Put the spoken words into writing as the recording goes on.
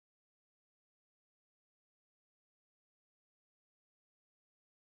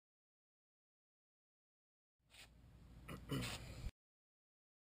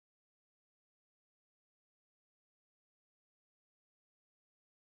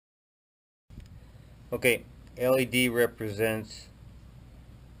Okay, LED represents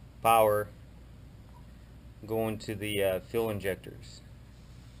power going to the fuel injectors.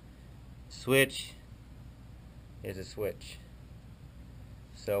 Switch is a switch.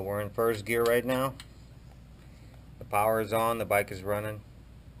 So we're in first gear right now. The power is on, the bike is running.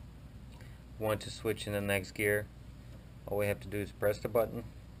 Want to switch in the next gear. All we have to do is press the button.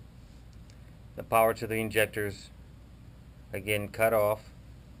 The power to the injectors again cut off,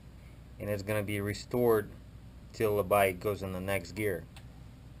 and it's going to be restored till the bike goes in the next gear.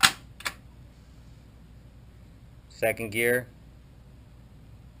 Second gear,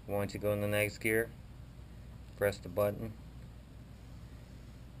 going to go in the next gear, press the button,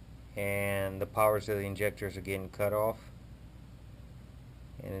 and the power to the injectors are getting cut off,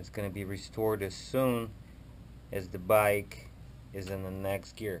 and it's going to be restored as soon as the bike is in the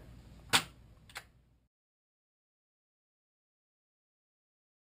next gear.